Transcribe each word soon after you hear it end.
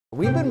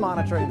We've been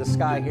monitoring the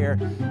sky here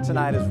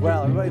tonight as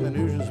well. Everybody in the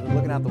newsroom's been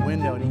looking out the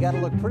window, and you got to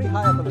look pretty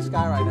high up in the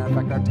sky right now. In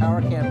fact, our tower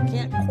cam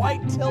can't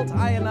quite tilt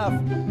high enough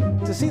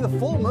to see the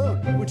full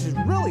moon, which is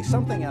really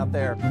something out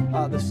there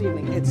this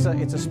evening. It's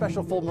a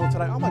special full moon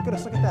tonight. Oh my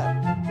goodness, look at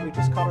that. We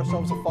just caught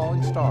ourselves a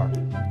falling star.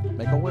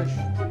 Make a wish.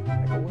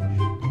 Make a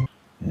wish.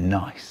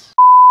 Nice.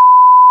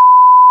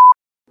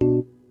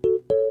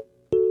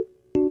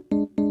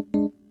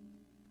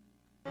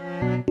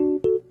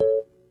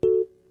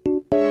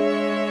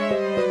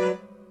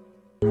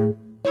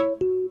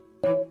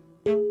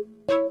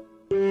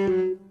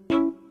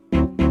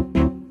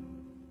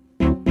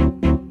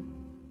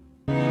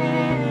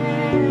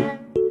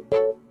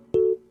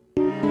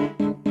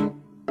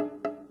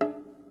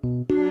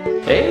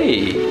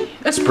 Hey,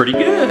 that's pretty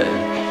good.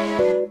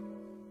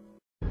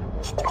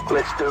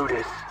 Let's do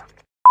this.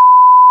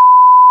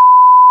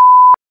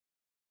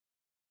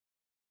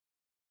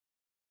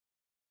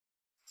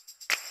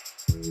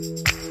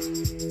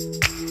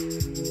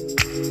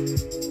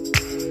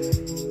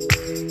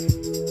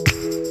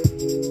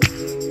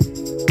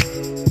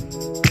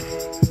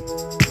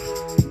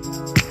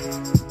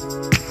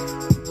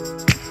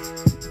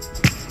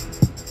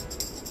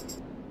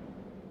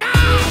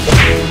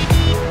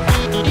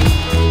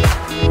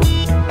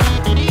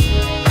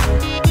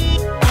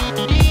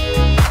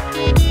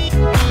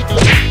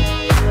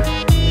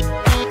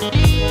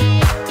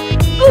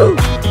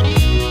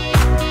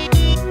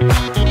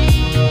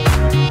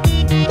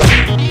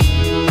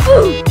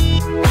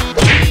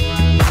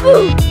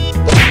 Ooh!